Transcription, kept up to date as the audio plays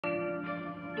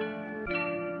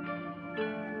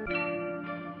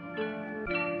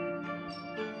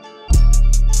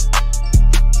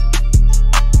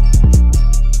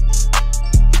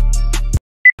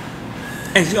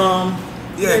And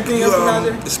yeah, can you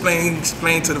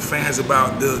explain to the fans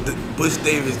about the Butch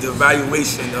Davis, the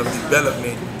evaluation of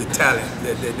development, the talent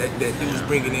that he was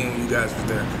bringing in when you guys was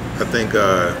there? I think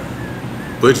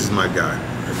Butch is my guy.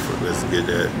 Let's get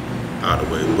that out of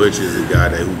the way. Butch is the guy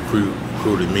who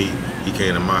recruited me. He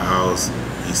came to my house.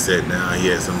 He sat down. He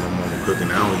had some of my mama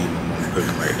cooking. I don't eat my mama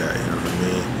cooking like that. You know what I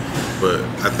mean? But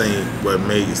I think what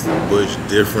makes Butch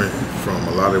different from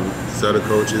a lot of these other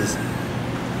coaches,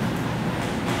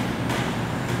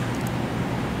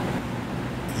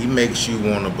 he makes you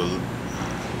want to believe.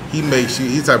 He's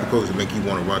the type of coach that make you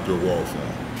want to run through a wall for him.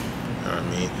 You know what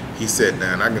I mean? He sat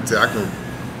down. I can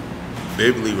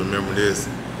vividly remember this.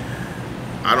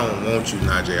 I don't want you,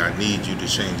 Najeh. I need you to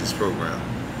change this program.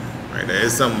 Right?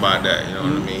 There's something about that. You know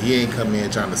what I mean? He ain't come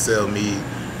in trying to sell me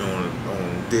on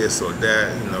this or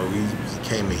that. You know, he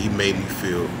came in. He made me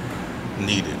feel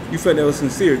needed. You felt that was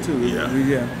sincere too. Yeah.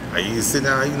 I used to sit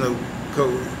down. You know,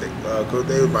 Coach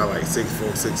Davis about like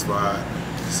 6'4", 6'5".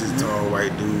 This tall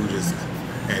white dude, just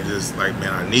like,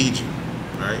 man, I need you,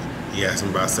 right? He asked me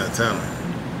about Santanna.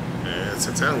 And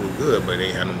Santanna was good, but they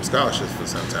ain't had no scholarships for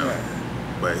Santanna. Right.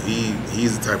 But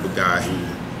he's the type of guy who,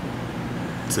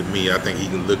 to me, I think he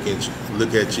can look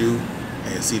at you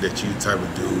and see that you the type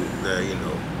of dude that, you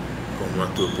know, gonna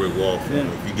run through a brick wall for him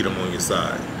if you get him on your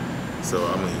side. So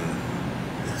I mean,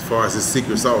 as far as his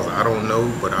secret sauce, I don't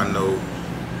know, but I know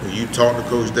when you talk to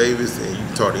Coach Davis and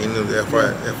you talk to any of the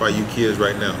FIU kids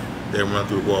right now, they run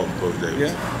through the wall for Coach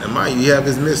Davis. Yeah. And mind you, he have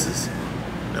his misses.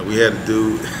 Now we had a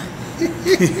dude. You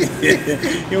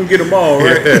don't get them all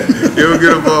right. You don't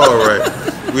get them all right.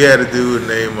 We had a dude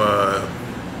named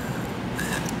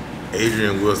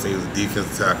Edgerin Wilson. He was a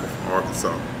defensive tackle from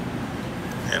Arkansas.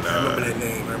 And I remember that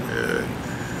name.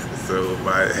 So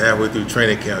by halfway through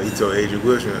training camp, he told Andrej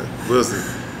Wilson,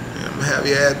 I'm gonna have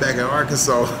your ass back in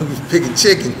Arkansas picking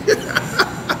chicken.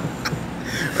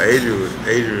 Adrian was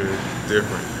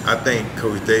different. I think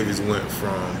Coach Davis went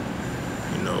from,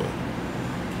 you know,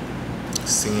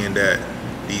 seeing that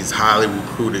these highly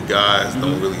recruited guys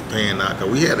don't really pan out. Cause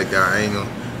we had a guy,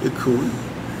 he's cool.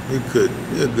 He's a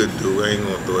good dude. I ain't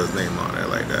gonna throw his name out there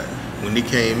like that. When he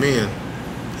came in,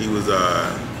 he was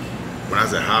when I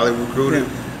said highly recruited,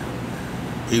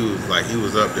 he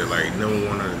was up there like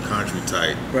 #1 of the country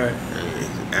type. Right.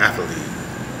 Athlete,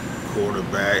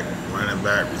 quarterback, running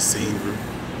back, receiver.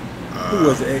 Who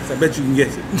was the ex? I bet you can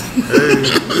guess it.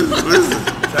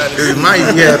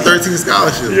 He had 13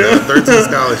 scholarships. Yeah. 13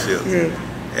 scholarships. Yeah.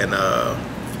 And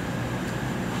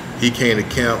he came to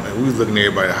camp and we was looking at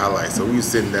everybody's highlights. So we was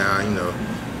sitting down, you know,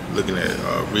 looking at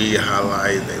Reed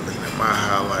highlights, they looking at my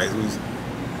highlights.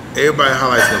 Everybody's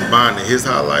highlights combined and his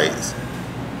highlights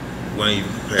weren't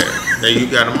even compared. Now you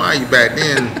got in mind, back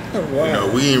then, you know,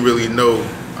 we didn't really know.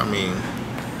 I mean,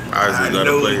 obviously I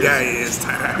know who the guy is.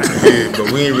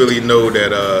 But we didn't really know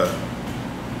that,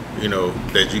 you know,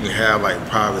 that you can have like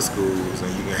private schools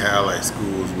and you can have like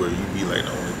schools where you be like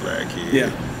the only black kid.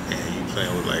 Yeah. And you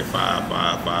playing with like 5'5",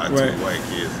 5'2" right. white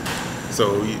kids.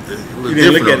 So you didn't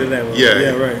look at it that way.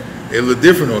 Yeah, right. It looked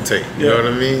different on tape. You know what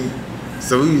I mean?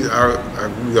 So we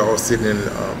all sitting in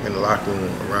the locker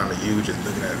room around the U, just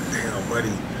looking at it.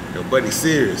 Damn, buddy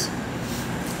serious.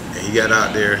 And he got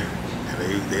out there, and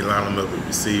they lined him up with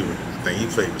receiver. I think he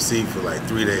played receiver for like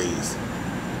 3 days,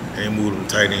 and they moved him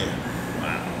tight end.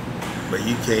 Wow. But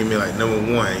he came in like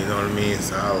 #1. You know what I mean?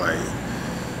 So I like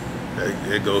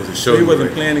that goes to show. So he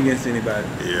wasn't playing against anybody.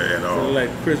 Yeah, at all. So like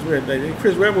Chris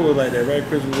Webber was like that, right?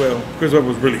 Chris Webber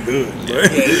was really good,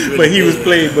 but he was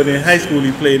played. But in high school,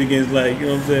 he played against like, you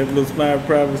know what I'm saying, little smart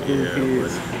private school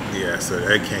kids. So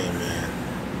that came in.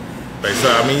 But so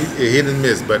I mean, it hit and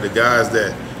miss. But the guys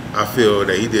that I feel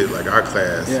that he did, like our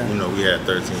class, you know, we had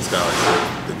 13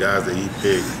 scholarships. The guys that he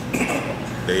picked,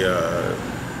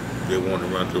 they wanted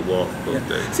to run through the wall for both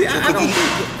days. See,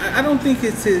 I don't think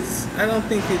it's his. I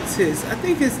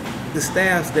think it's the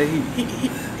staffs that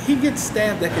he gets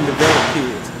staff that can develop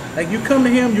kids. Like you come to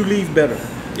him, you leave better.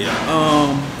 Yeah.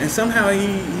 And somehow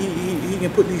he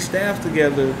can put these staffs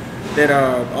together that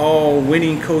are all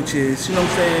winning coaches. You know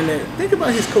what I'm saying? That, think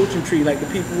about his coaching tree, like the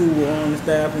people who were on the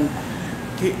staff and.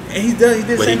 He did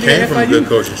the same thing. But he came from a good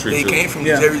coaching tree. He came from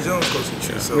the Jerry Jones coaching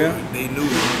tree, so they knew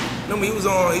him. Remember,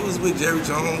 he was with Jerry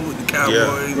Jones, with the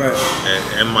Cowboys. Right.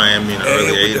 And Miami in the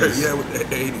early 80s. With the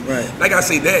 80s. Right. Like I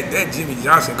say, that Jimmy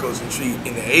Johnson coaching tree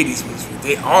in the 80s was,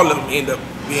 all of them end up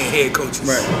being head coaches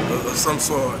of some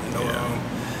sort, you know,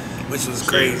 which was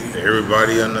crazy.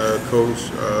 Everybody under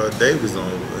Coach Davis ended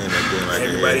up being like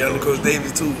everybody under Coach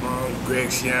Davis too. Greg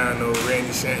Schiano,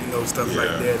 Randy Shannon, you know, stuff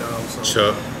like that.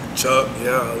 Chuck,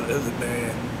 yeah, that was a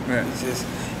band. Right. It's just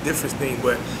different thing.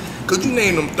 But Could you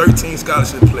name them 13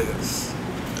 scholarship players?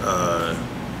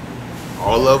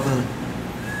 All of them?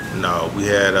 No, we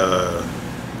had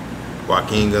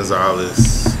Joaquin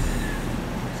Gonzalez.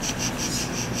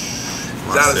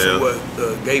 Gonzalez what?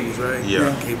 Gables, right?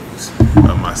 Yeah. Gables.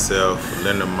 Myself,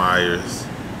 Leonard Myers,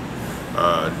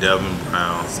 Devin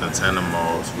Brown, Santanna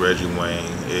Moss, Reggie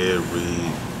Wayne, Ed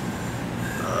Reed.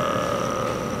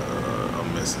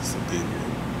 I'm missing some people.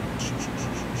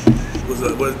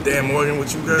 Was Dan Morgan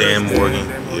with you guys? Dan Morgan.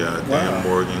 Yeah, wow. Dan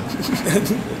Morgan.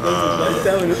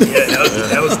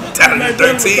 That was talent.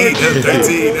 13.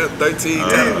 That was 13.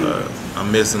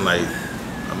 I'm missing like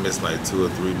 2 or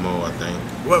 3 more, I think.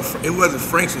 What? It wasn't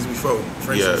French was before.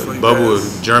 Bubba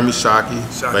was Jeremy Shockey,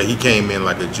 but he came in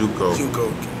like a JUCO.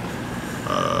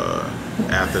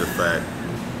 After the fact,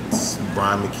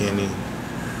 Brian McKinney,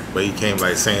 but he came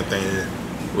like same thing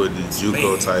with the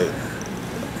JUCO type.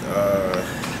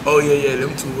 Oh yeah,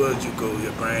 them two was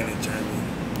JUCO, Brian and Jeremy.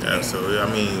 Yeah, so I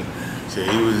mean,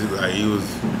 he was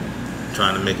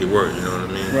trying to make it work. You know what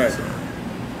I mean? Right. So,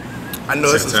 I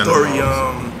know it's a story.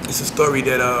 It's a story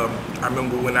that I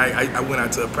remember when I went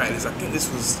out to a practice. I think this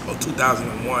was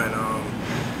 2001.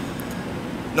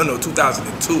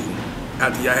 2002.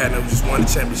 After y'all had just won the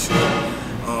championship.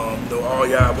 All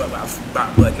y'all,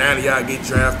 but 9 of y'all get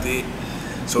drafted.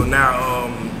 So now,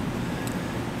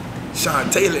 Sean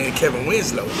Taylor and Kevin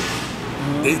Winslow.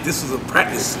 This was a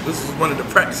practice. This was one of the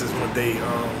practices when they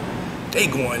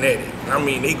going at it. I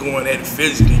mean, they going at it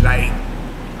physically, like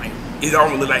it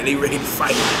almost looked like they ready to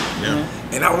fight. Yeah.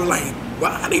 And I was like,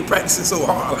 why are they practicing so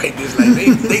hard like this? Like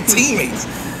they teammates.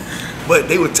 But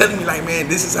they were telling me like, man,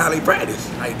 this is how they practice.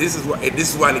 Like this is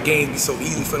why the games be so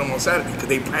easy for them on Saturday because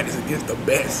they practice against the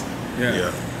best.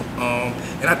 Yeah.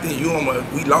 And I think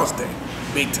we lost that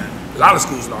big time. A lot of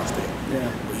schools lost that. Yeah.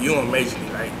 But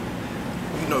majorly, like,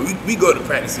 we go to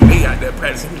practice and they out there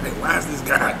practicing. Like, why is this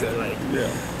guy out there? Like, yeah.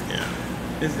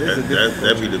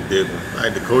 That'd be the big one.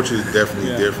 Like the coach is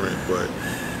definitely different, but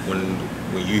when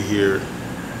you hear,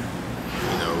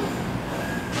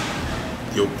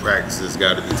 your practices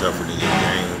got to be tougher than your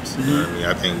games. You know what I mean?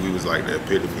 I think we was like the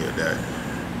epitome of that.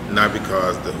 Not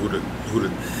because who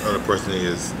the other person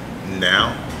is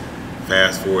now,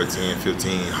 fast forward 10,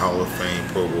 15, Hall of Fame,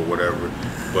 Pro Bowl, whatever,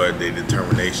 but the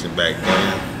determination back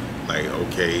then, like,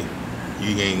 okay,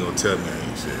 you ain't gonna tell me I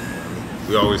ain't shit. You know what I mean?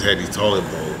 We always had these toilet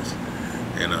bowls,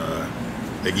 and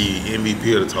they give you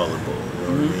MVP of the toilet bowl. You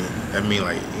know what I mean? That mean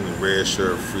like red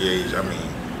shirt, free agent.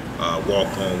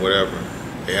 Walk on, whatever.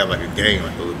 They had like a game,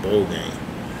 like a little bowl game.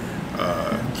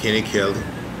 Kenny Kelly.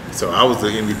 So I was the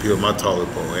MVP of my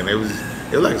toilet bowl, and it was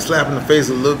like a slap in the face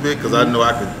a little bit because I know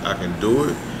I can do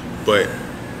it. But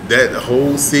that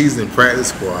whole season practice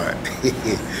squad,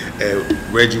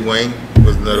 and Reggie Wayne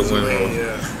was another one.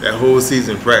 That whole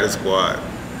season practice squad,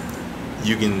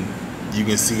 you can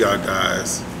see our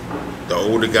guys. The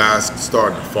older guys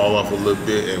starting to fall off a little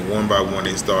bit, and one by one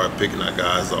they started picking our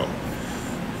guys off.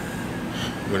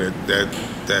 When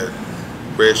that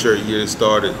red shirt year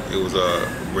started, it was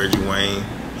Reggie Wayne.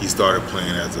 He started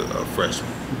playing as a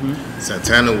freshman.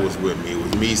 Santanna was with me. It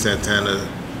was me, Santanna,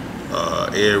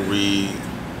 Ed Reed.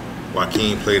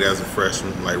 Joaquin played as a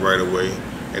freshman, like right away.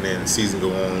 And then the season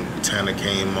go on, Tanner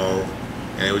came off.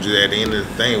 And it was just at the end of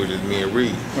the thing, it was just me and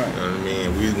Reed. Right. You know what I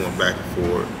mean? We was going back and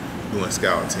forth, doing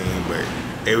scout team. But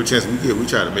every chance we get, we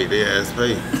try to make their ass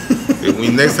pay.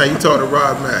 Next time you talk to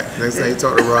Rod Mack,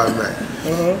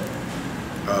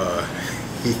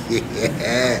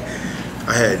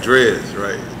 I had dreads,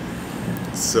 right?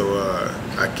 So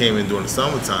I came in during the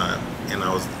summertime, and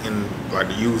I was in like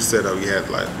the youth setup. We had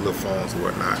like little phones and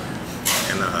whatnot,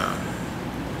 and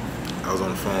I was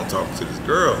on the phone talking to this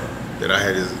girl that I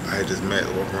had just met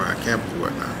walking around campus and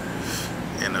whatnot.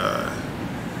 And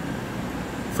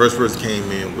first person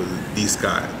came in was D.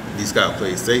 Scott. D. Scott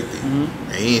played safety,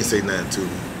 and he didn't say nothing to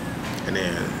me. And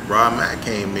then Rod Mack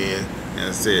came in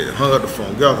and said, hung up the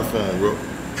phone, get off the phone, bro.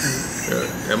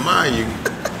 And mind you,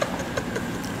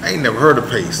 I ain't never heard of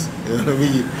Pace. You know what I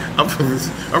mean? I'm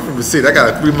from the city. I got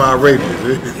a 3-mile radius.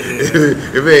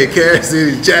 If it ain't Kansas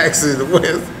City, Jackson, the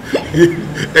West,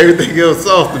 everything else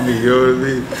off to me. You know what I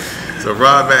mean? So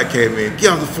Rod Mack came in,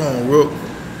 get off the phone, bro.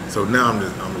 So now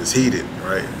I'm just heated,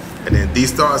 right? And then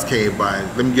D-Stars came by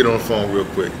and let me get on the phone real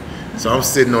quick. So I'm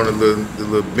sitting on the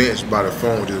little bench by the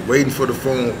phone, just waiting for the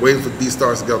phone, waiting for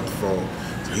D-Stars to get off the phone.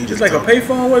 So he just it's like a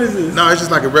payphone? What is this? No, it's just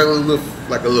like a regular little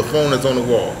phone that's on the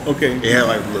wall. Okay. It had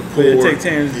like a little cord. So take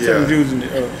turns using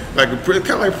it. Like kind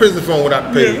of like a prison phone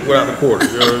without the cord.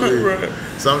 You know what I mean? Right.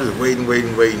 So I'm just waiting.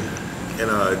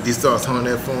 And D-Stars hung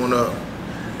that phone up.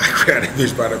 I grabbed that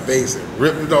bitch by the base and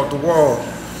ripped it off the wall.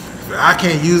 If I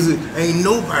can't use it, ain't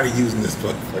nobody using this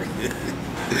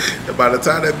motherfucker. And by the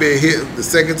time that bit hit the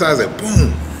second time, it's like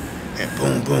boom, and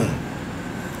boom, boom.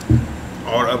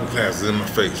 All the upperclassmen in my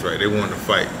face, right? They wanted to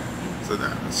fight. So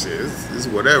nah, shit, it's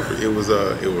whatever. It was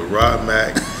Rod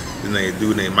Mack, his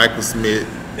dude named Michael Smith.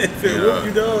 And,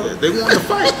 They wanted to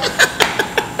fight.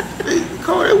 they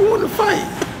wanted to fight.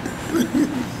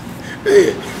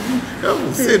 Yeah, that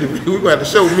was city. We got to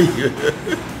show me.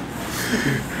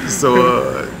 So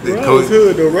Ron was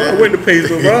hood though. Ron went to Pace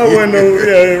though. Ron went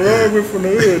Ron went from the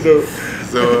hood though.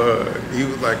 So he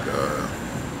was like,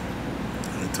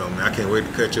 he told me, I can't wait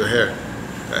to cut your hair.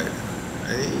 I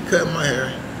ain't cutting my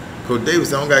hair. Coach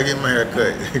Davis, I don't gotta get my hair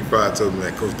cut. He probably told me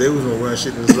that. Coach Davis gonna run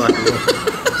shit in this locker room.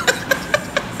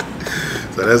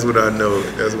 So that's what I know.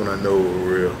 That's when I know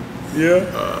we're real. Yeah.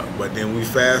 But then we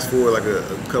fast forward like a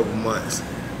couple months.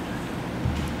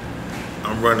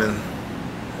 I'm running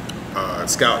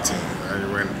scout team. I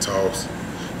ran the toss.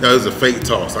 No, it was a fake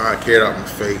toss. I carried out my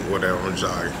fake, whatever, I'm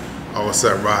jogging. All of a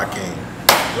sudden, Rod came,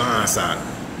 blindsided,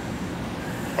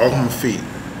 off my feet.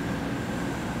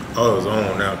 Oh, it was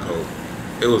on now, Coach.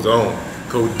 It was on.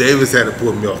 Coach Davis had to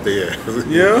pull me off the air.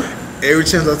 Yeah. Every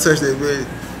chance I touch that bit,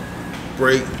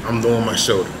 break, I'm lowering my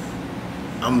shoulder.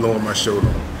 I'm lowering my shoulder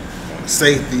on the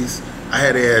safeties. I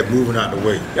had their ass moving out the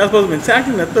way. Y'all supposed to be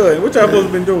tackling the third. What y'all supposed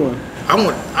to been doing? I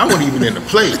wasn't even in the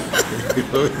play.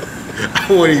 I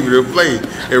wasn't even in the play.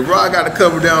 If Rod got to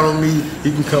cover down on me,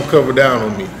 he can come cover down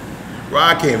on me.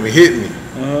 Rod came and hit me.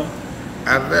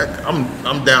 After that,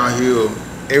 I'm downhill.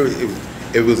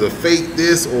 It was a fake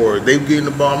this or they getting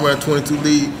the ball, I'm running 22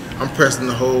 lead. I'm pressing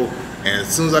the hole, and as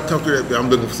soon as I come through that bit, I'm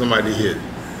looking for somebody to hit.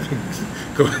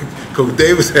 Coach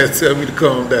Davis had to tell me to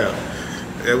calm down.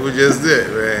 That was just it,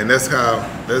 man. That's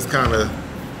kind of,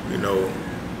 you know,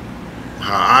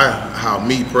 how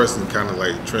me personally kind of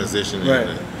like transitioned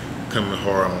into coming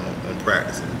hard on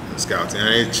practice and scouting. And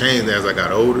it changed as I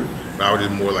got older, but I was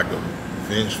just more like a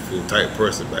vengeful type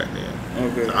person back then.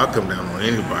 Okay. So I'll come down on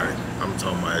anybody. I'm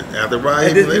talking about after Rod.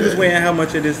 And you was weighing how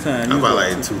much at this time? I'm about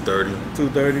like 230.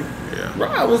 230. Yeah.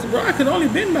 Rod could only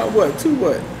been about what?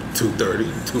 230,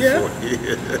 240.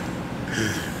 Yeah.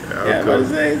 Yeah, I was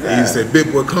saying that. He said,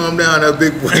 "Big boy, calm down, that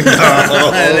big boy."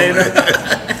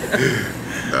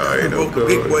 No, ain't no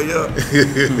big boy up.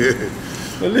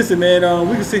 Well, listen, man.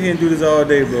 We can sit here and do this all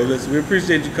day, bro. Listen, we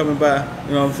appreciate you coming by.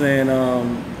 You know what I'm saying?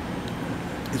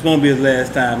 This won't be his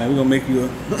last time, man. We're gonna make you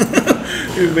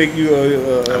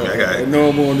a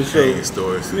normal on the show.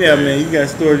 Stories. Yeah, man. You got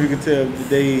stories you can tell for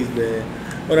days, man.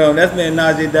 But that's man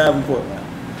Najeh Davenport, man.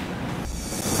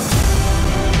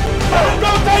 I'm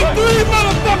gonna take 3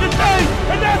 motherfucking days,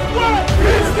 and that's what?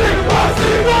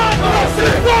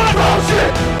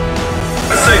 Shit.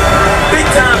 I say, big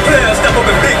time players step up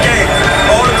in big